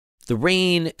The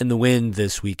rain and the wind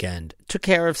this weekend took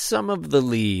care of some of the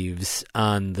leaves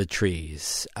on the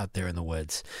trees out there in the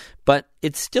woods, but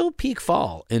it's still peak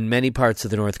fall in many parts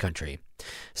of the North Country.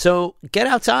 So get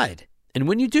outside, and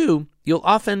when you do, you'll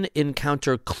often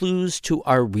encounter clues to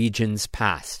our region's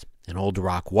past. An old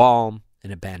rock wall,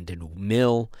 an abandoned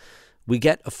mill. We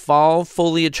get a fall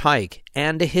foliage hike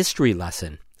and a history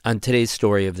lesson on today's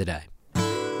story of the day.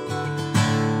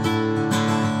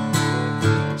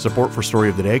 Support for Story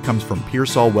of the Day comes from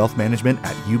Pearsall Wealth Management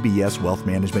at UBS Wealth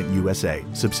Management USA,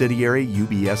 subsidiary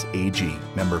UBS AG,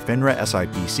 member FINRA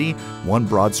SIPC, 1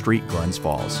 Broad Street, Glens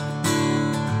Falls.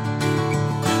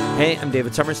 Hey, I'm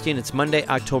David Summerstein. It's Monday,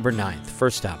 October 9th.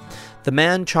 First up, the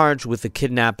man charged with the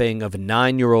kidnapping of a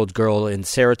 9-year-old girl in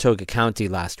Saratoga County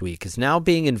last week is now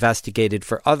being investigated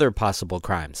for other possible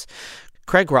crimes.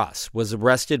 Craig Ross was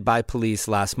arrested by police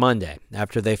last Monday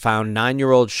after they found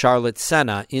 9-year-old Charlotte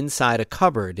Senna inside a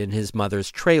cupboard in his mother's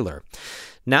trailer.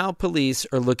 Now police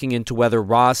are looking into whether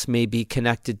Ross may be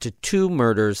connected to 2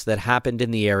 murders that happened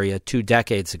in the area 2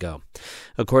 decades ago.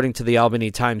 According to the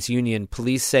Albany Times-Union,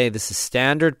 police say this is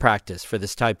standard practice for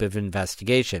this type of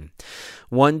investigation.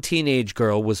 One teenage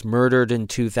girl was murdered in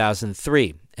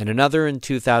 2003 and another in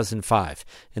 2005,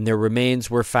 and their remains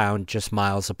were found just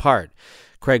miles apart.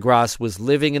 Craig Ross was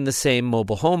living in the same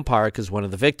mobile home park as one of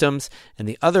the victims, and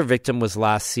the other victim was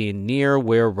last seen near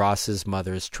where Ross's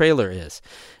mother's trailer is.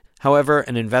 However,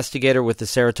 an investigator with the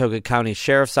Saratoga County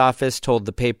Sheriff's Office told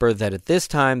the paper that at this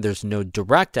time there's no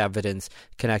direct evidence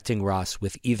connecting Ross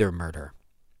with either murder.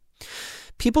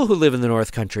 People who live in the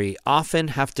North Country often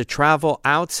have to travel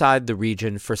outside the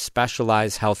region for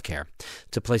specialized health care,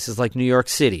 to places like New York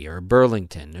City or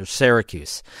Burlington or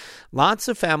Syracuse. Lots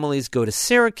of families go to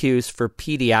Syracuse for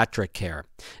pediatric care,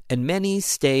 and many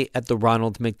stay at the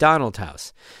Ronald McDonald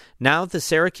House. Now the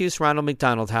Syracuse Ronald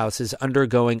McDonald House is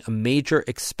undergoing a major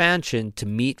expansion to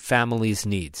meet families'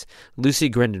 needs. Lucy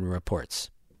Grindon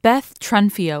reports. Beth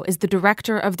Trunfio is the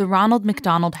director of the Ronald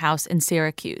McDonald House in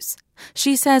Syracuse.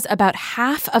 She says about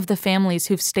half of the families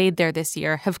who've stayed there this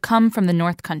year have come from the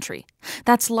North Country.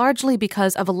 That's largely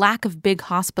because of a lack of big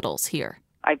hospitals here.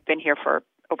 I've been here for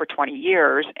over 20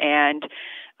 years, and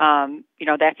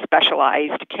that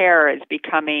specialized care is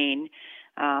becoming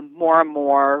more and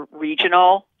more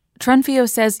regional. Trunfio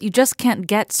says you just can't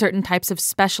get certain types of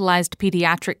specialized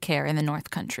pediatric care in the North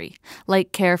Country,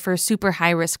 like care for super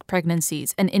high-risk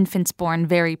pregnancies and infants born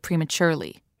very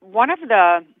prematurely. One of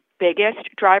the biggest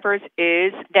drivers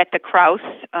is that the Krause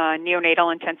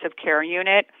Neonatal Intensive Care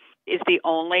Unit is the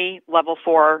only Level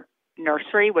 4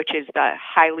 nursery, which is the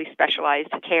highly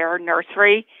specialized care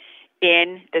nursery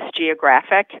in this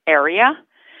geographic area.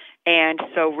 And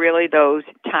so really those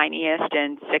tiniest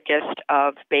and sickest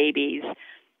of babies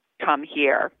come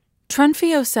here.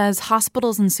 Trunfio says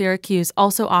hospitals in Syracuse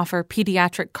also offer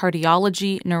pediatric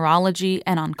cardiology, neurology,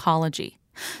 and oncology.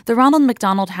 The Ronald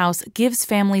McDonald House gives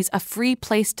families a free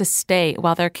place to stay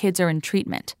while their kids are in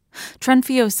treatment.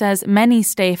 Trunfio says many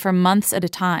stay for months at a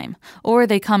time, or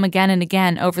they come again and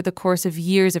again over the course of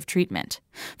years of treatment.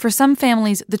 For some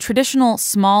families, the traditional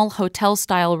small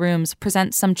hotel-style rooms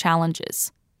present some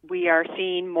challenges. We are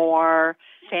seeing more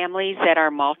families that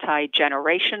are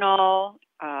multi-generational,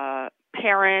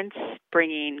 parents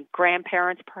bringing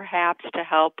grandparents perhaps to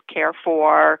help care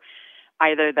for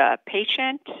either the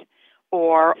patient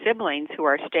or siblings who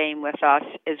are staying with us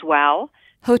as well.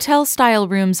 Hotel-style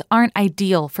rooms aren't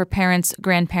ideal for parents,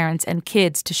 grandparents, and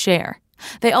kids to share.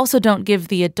 They also don't give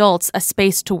the adults a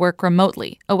space to work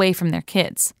remotely, away from their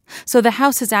kids. So the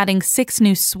house is adding 6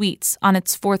 new suites on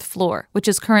its 4th floor, which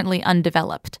is currently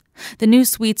undeveloped. The new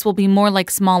suites will be more like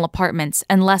small apartments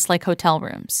and less like hotel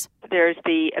rooms. There's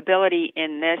the ability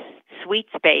in this suite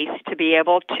space to be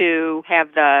able to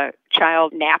have the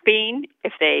child napping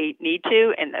if they need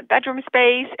to in the bedroom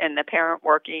space and the parent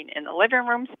working in the living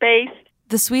room space.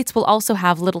 The suites will also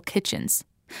have little kitchens.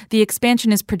 The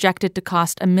expansion is projected to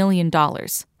cost $1 million.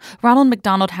 Ronald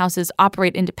McDonald Houses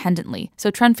operate independently, so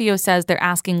Trunfio says they're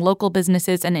asking local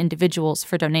businesses and individuals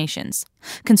for donations.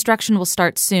 Construction will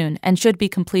start soon and should be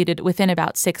completed within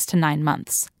about 6 to 9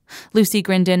 months. Lucy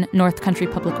Grindon, North Country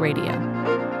Public Radio.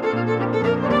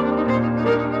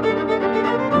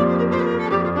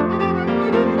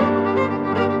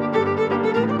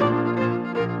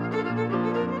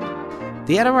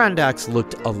 The Adirondacks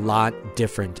looked a lot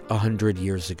different 100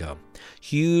 years ago.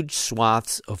 Huge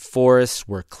swaths of forests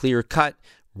were clear-cut,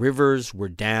 rivers were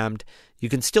dammed. You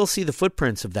can still see the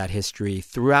footprints of that history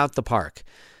throughout the park.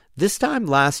 This time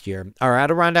last year, our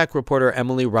Adirondack reporter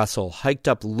Emily Russell hiked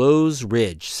up Lowe's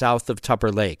Ridge south of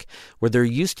Tupper Lake, where there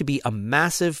used to be a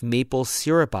massive maple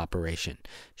syrup operation.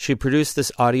 She produced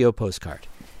this audio postcard.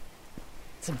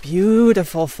 It's a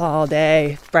beautiful fall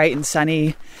day, bright and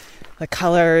sunny. The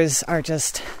colors are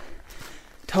just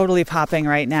totally popping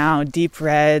right now. Deep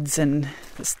reds and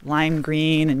this lime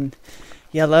green and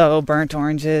yellow, burnt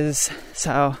oranges.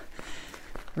 So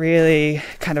really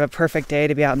kind of a perfect day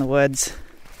to be out in the woods.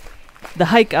 The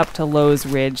hike up to Lowe's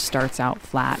Ridge starts out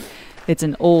flat. It's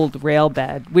an old rail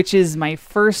bed, which is my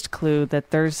first clue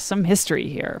that there's some history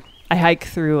here. I hike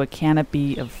through a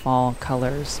canopy of fall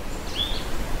colors.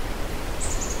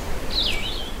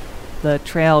 The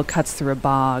trail cuts through a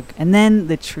bog, and then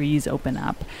the trees open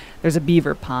up. There's a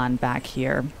beaver pond back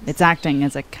here. It's acting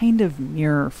as a kind of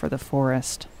mirror for the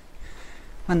forest.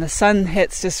 When the sun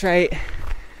hits just right,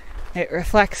 it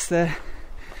reflects the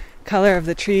color of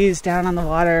the trees down on the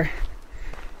water,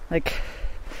 like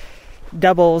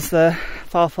doubles the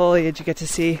fall foliage you get to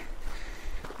see.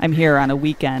 I'm here on a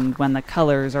weekend when the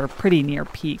colors are pretty near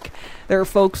peak. There are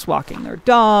folks walking their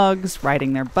dogs,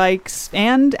 riding their bikes,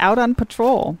 and out on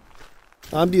patrol.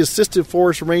 I'm the Assistant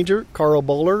Forest Ranger, Carl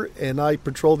Bowler, and I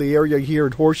patrol the area here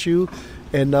at Horseshoe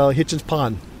and Hitchens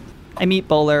Pond. I meet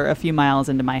Bowler a few miles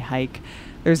into my hike.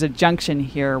 There's a junction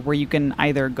here where you can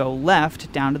either go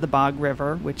left down to the Bog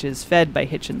River, which is fed by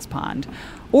Hitchens Pond,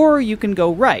 or you can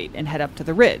go right and head up to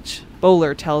the ridge.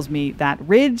 Bowler tells me that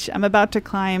ridge I'm about to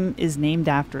climb is named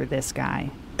after this guy.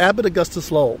 Abbot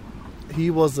Augustus Lowell. He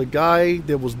was a guy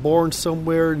that was born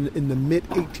somewhere in the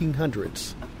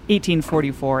mid-1800s.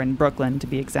 1844 in Brooklyn, to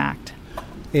be exact.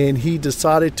 And he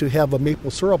decided to have a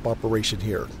maple syrup operation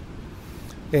here.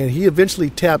 And he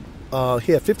eventually he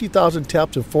had 50,000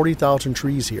 taps and 40,000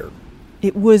 trees here.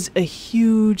 It was a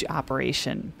huge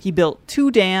operation. He built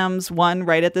 2 dams, one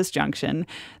right at this junction.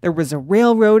 There was a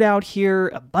railroad out here,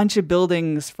 a bunch of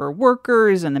buildings for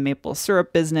workers and the maple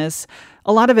syrup business.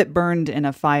 A lot of it burned in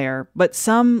a fire, but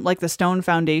some, like the stone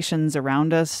foundations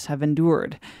around us, have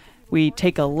endured. We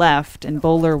take a left, and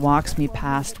Bowler walks me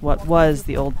past what was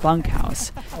the old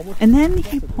bunkhouse. And then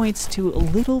he points to a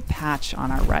little patch on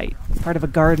our right, part of a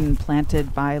garden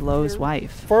planted by Lowe's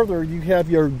wife. Further, you have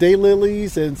your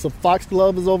daylilies and some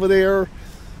foxgloves over there.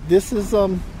 This is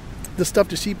the stuff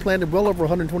that she planted well over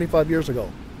 125 years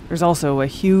ago. There's also a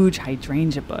huge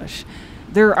hydrangea bush.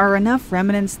 There are enough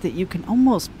remnants that you can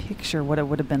almost picture what it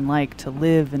would have been like to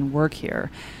live and work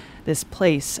here. This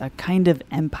place, a kind of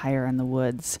empire in the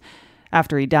woods.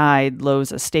 After he died,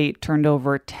 Lowe's estate turned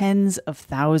over tens of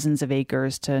thousands of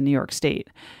acres to New York State.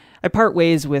 I part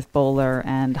ways with Bowler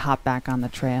and hop back on the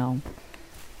trail.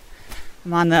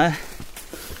 I'm on the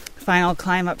final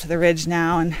climb up to the ridge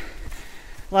now, and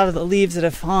a lot of the leaves that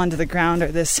have fallen to the ground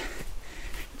are this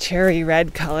cherry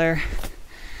red color.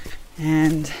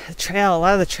 And a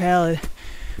lot of the trail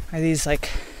are these like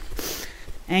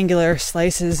angular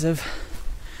slices of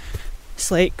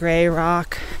slate gray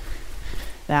rock.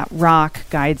 That rock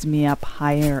guides me up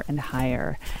higher and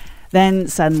higher. Then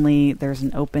suddenly there's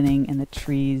an opening in the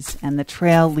trees, and the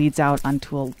trail leads out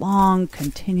onto a long,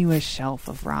 continuous shelf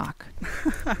of rock.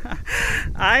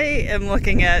 I am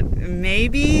looking at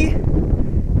maybe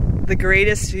the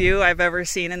greatest view I've ever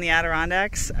seen in the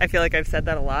Adirondacks. I feel like I've said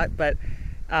that a lot, but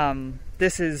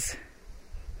this is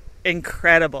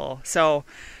incredible. So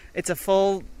it's a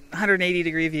full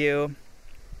 180-degree view.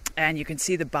 And you can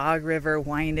see the Bog River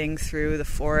winding through the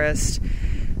forest.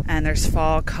 And there's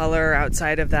fall color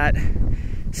outside of that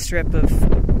strip of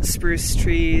spruce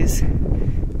trees.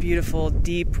 Beautiful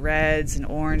deep reds and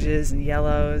oranges and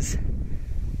yellows.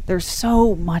 There's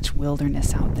so much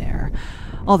wilderness out there.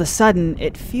 All of a sudden,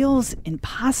 it feels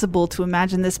impossible to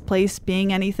imagine this place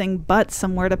being anything but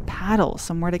somewhere to paddle,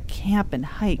 somewhere to camp and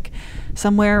hike,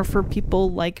 somewhere for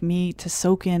people like me to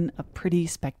soak in a pretty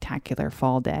spectacular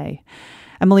fall day.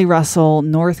 Emily Russell,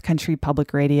 North Country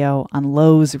Public Radio on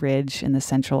Lowe's Ridge in the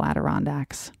Central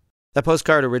Adirondacks. That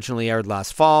postcard originally aired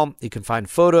last fall. You can find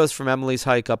photos from Emily's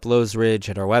hike up Lowe's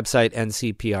Ridge at our website,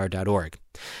 ncpr.org.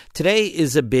 Today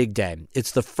is a big day.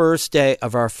 It's the first day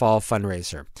of our fall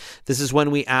fundraiser. This is when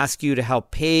we ask you to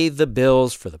help pay the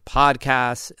bills for the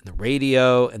podcasts and the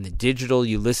radio and the digital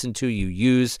you listen to, you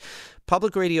use.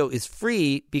 Public radio is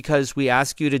free because we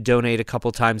ask you to donate a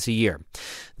couple times a year.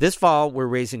 This fall, we're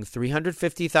raising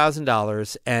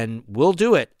 $350,000, and we'll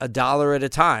do it $1 at a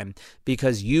time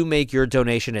because you make your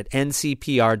donation at ncpr.org/give.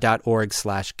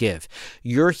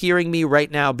 You're hearing me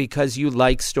right now because you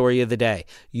like Story of the Day.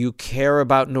 You care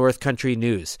about North Country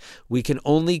news. We can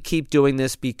only keep doing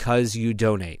this because you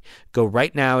donate. Go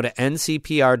right now to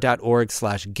ncpr.org/give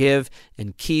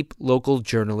and keep local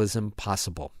journalism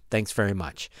possible. Thanks very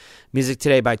much. Music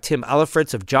today by Tim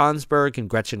Ellifritz of Johnsburg and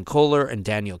Gretchen Kohler and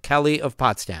Daniel Kelly of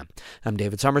Potsdam. I'm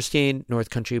David Sommerstein, North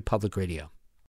Country Public Radio.